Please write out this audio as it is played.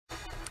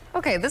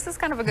Okay, this is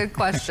kind of a good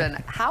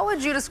question. How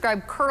would you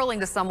describe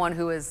curling to someone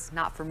who is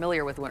not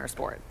familiar with winter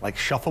sport? Like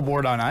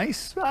shuffleboard on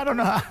ice? I don't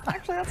know.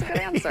 Actually, that's a good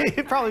answer.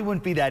 It probably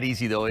wouldn't be that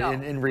easy, though, No.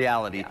 in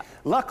reality. Yeah.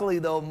 Luckily,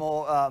 though,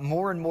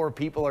 more and more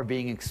people are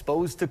being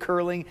exposed to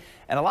curling,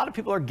 and a lot of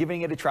people are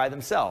giving it a try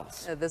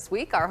themselves. This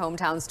week, our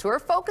Hometowns tour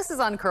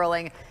focuses on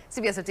curling.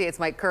 CBS 58's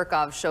Mike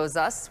Kirkov shows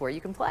us where you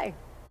can play.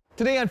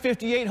 Today on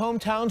 58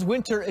 Hometowns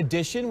Winter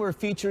Edition, we're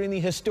featuring the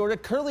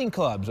historic curling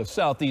clubs of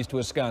southeast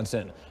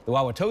Wisconsin. The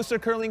Wauwatosa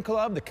Curling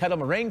Club, the Kettle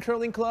Moraine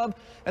Curling Club,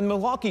 and the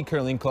Milwaukee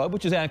Curling Club,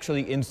 which is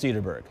actually in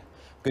Cedarburg.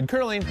 Good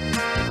curling.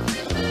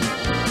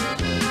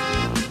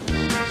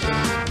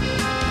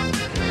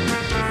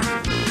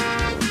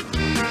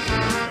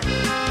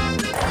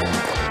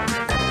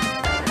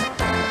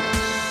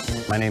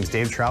 My name's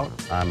Dave Trout.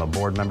 I'm a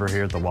board member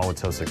here at the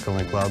Wauwatosa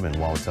Curling Club in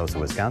Wauwatosa,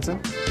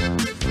 Wisconsin.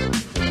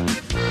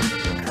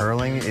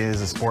 Curling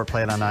is a sport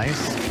played on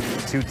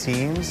ice, 2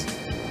 teams,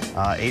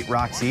 8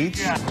 rocks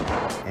each,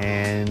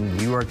 and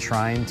you are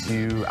trying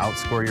to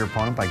outscore your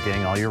opponent by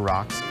getting all your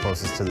rocks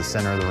closest to the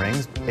center of the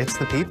rings. It's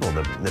the people.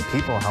 The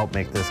people help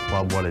make this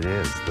club what it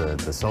is.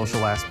 The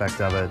social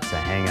aspect of it, to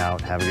hang out,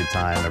 have a good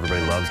time.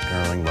 Everybody loves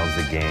curling, loves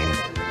the game,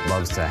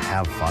 loves to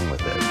have fun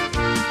with it.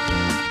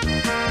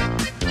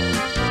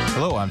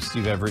 Hello, I'm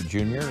Steve Everett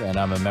Jr., and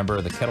I'm a member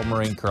of the Kettle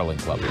Moraine Curling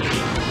Club.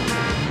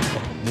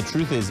 The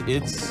truth is,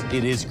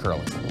 it is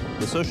curling.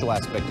 The social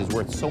aspect is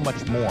worth so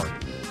much more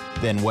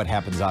than what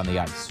happens on the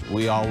ice.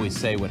 We always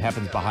say what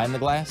happens behind the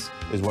glass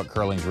is what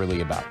curling's really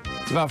about.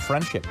 It's about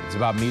friendship. It's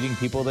about meeting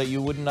people that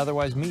you wouldn't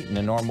otherwise meet in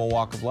a normal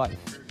walk of life.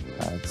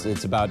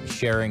 It's about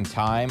sharing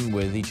time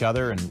with each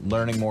other and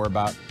learning more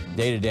about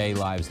day-to-day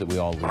lives that we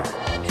all lead.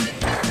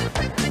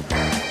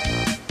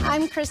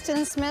 I'm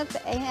Kristen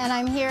Smith, and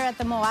I'm here at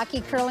the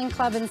Milwaukee Curling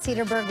Club in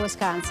Cedarburg,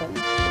 Wisconsin.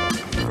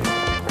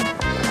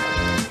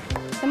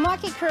 The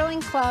Milwaukee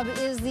Curling Club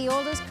is the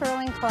oldest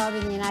curling club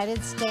in the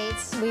United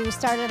States. We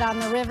started on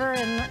the river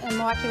in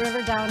Milwaukee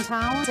River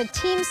downtown. It's a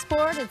team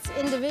sport, it's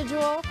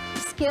individual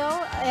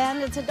skill,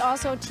 and it's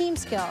also team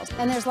skills.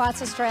 And there's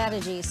lots of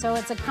strategy, so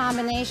it's a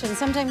combination.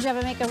 Sometimes you have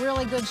to make a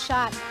really good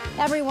shot.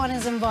 Everyone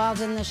is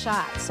involved in the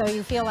shot, so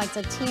you feel like it's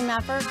a team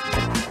effort.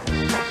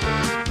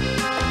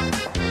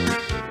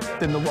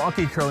 The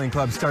Milwaukee Curling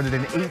Club started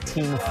in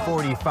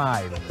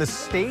 1845. The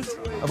state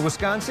of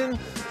Wisconsin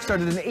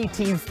started in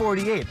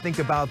 1848. Think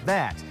about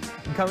that.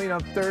 And coming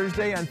up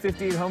Thursday on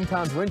 58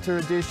 Hometowns Winter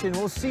Edition,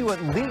 we'll see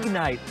what league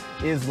night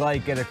is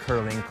like at a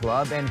curling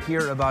club and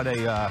hear about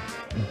a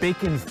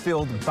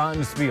bacon-filled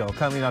bonspiel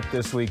coming up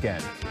this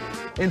weekend.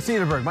 In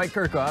Cedarburg, Mike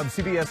Kirkov,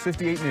 CBS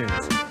 58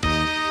 News.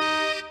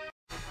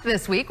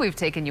 This week, we've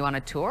taken you on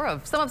a tour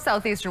of some of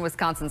southeastern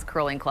Wisconsin's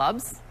curling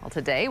clubs. Well,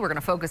 today, we're going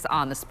to focus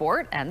on the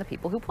sport and the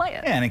people who play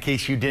it. And in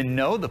case you didn't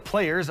know, the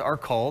players are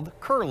called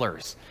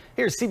curlers.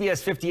 Here's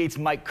CBS 58's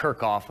Mike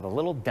Kirkov with a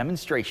little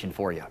demonstration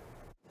for you.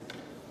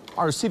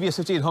 Our CBS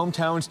 58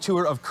 Hometowns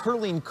tour of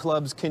curling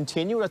clubs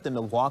continue at the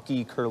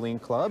Milwaukee Curling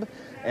Club,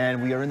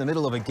 and we are in the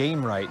middle of a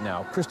game right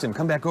now. Kristen,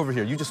 come back over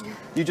here. You just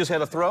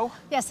had a throw?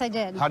 Yes, I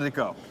did. How did it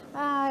go?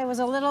 It was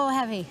a little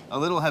heavy. A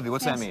little heavy.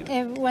 What's that mean?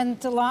 It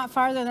went a lot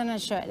farther than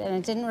it should, and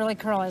it didn't really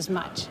curl as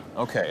much.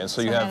 Okay, and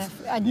so you have...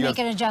 I'd make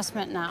an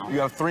adjustment now. You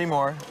have 3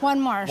 more. One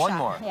more One shot,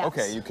 more. yes.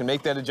 Okay, you can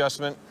make that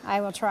adjustment. I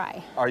will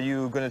try. Are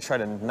you going to try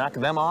to knock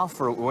them off,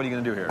 or what are you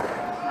going to do here?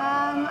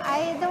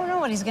 I don't know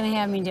what he's going to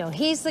have me do.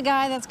 He's the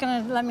guy that's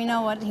going to let me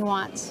know what he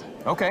wants.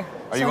 Okay.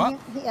 Are you up?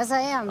 Yes,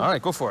 I am. All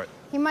right, go for it.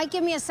 He might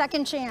give me a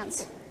second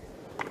chance.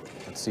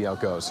 Let's see how it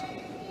goes.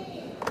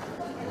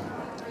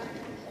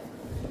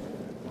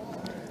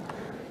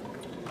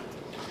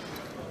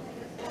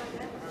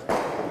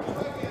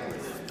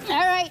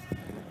 All right.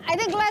 I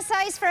think less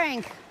ice,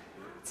 Frank.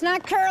 It's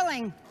not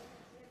curling.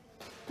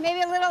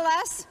 Maybe a little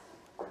less.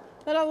 A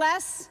little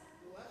less.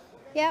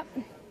 Yep.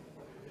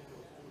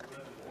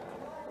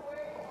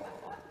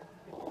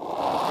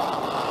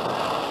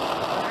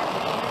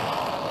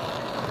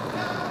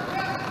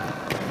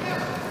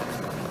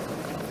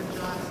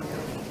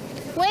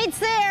 Weight's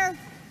there,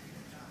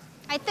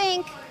 I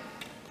think.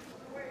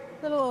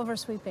 A little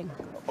oversweeping.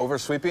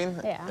 Oversweeping?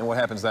 Yeah. And what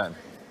happens then?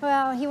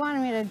 Well, he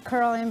wanted me to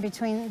curl in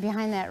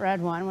behind that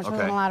red one, which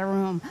wasn't Okay. a lot of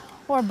room,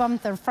 or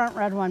bump the front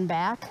red one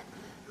back.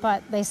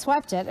 But they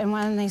swept it, and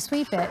when they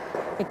sweep it,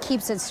 it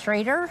keeps it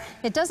straighter.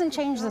 It doesn't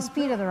change the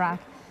speed of the rock,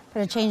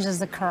 but it changes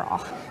the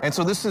curl. And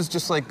so this is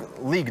just like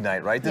league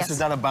night, right? This Yes. is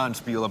not a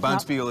bonspiel. A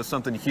bonspiel is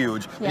something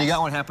huge. Yes. You got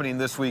one happening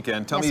this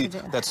weekend. Tell Yes, me we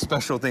do. that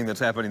special thing that's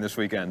happening this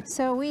weekend.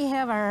 So we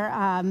have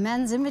our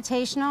men's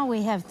invitational.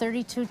 We have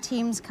 32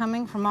 teams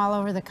coming from all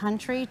over the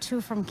country,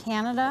 2 from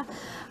Canada,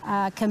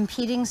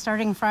 competing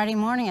starting Friday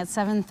morning at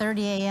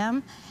 7:30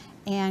 a.m.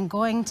 and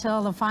going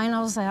till the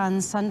finals on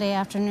Sunday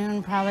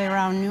afternoon, probably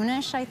around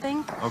noonish, I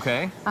think.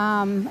 Okay.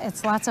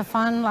 It's lots of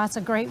fun, lots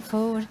of great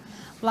food.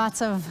 Let's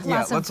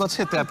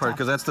hit that part,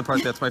 because that's the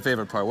part that's my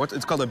favorite part.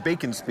 It's called a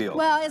bacon spiel.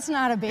 Well, it's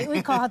not a bacon.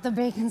 We call it the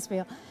bacon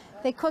spiel.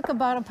 They cook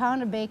about a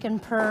pound of bacon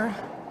per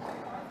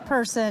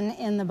person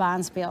in the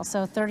bonspiel.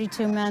 So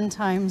 32 men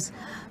times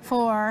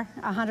 4,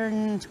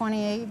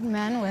 128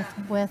 men with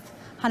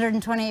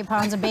 128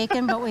 pounds of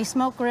bacon. But we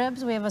smoke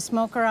ribs. We have a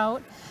smoker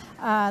out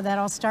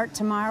that'll start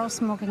tomorrow,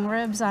 smoking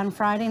ribs on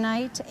Friday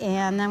night,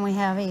 and then we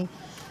have a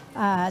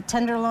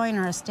tenderloin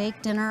or a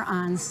steak dinner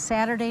on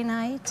Saturday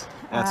night.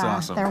 That's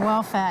awesome. They're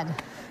well fed.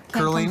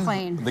 Can't Curling,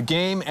 complain. the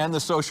game and the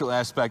social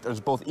aspect are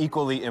both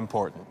equally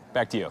important.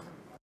 Back to you.